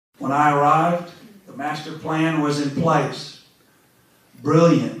When I arrived, the master plan was in place.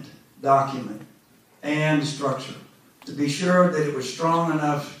 Brilliant document and structure to be sure that it was strong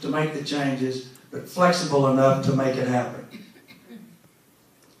enough to make the changes, but flexible enough to make it happen.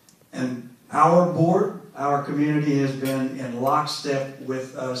 And our board, our community has been in lockstep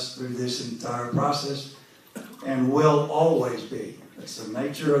with us through this entire process and will always be. It's the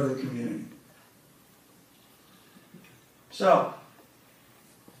nature of the community. So,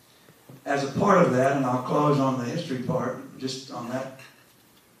 as a part of that, and I'll close on the history part, just on that,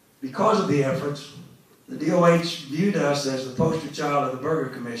 because of the efforts, the DOH viewed us as the poster child of the Burger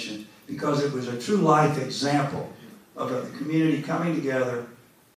Commission because it was a true life example of the community coming together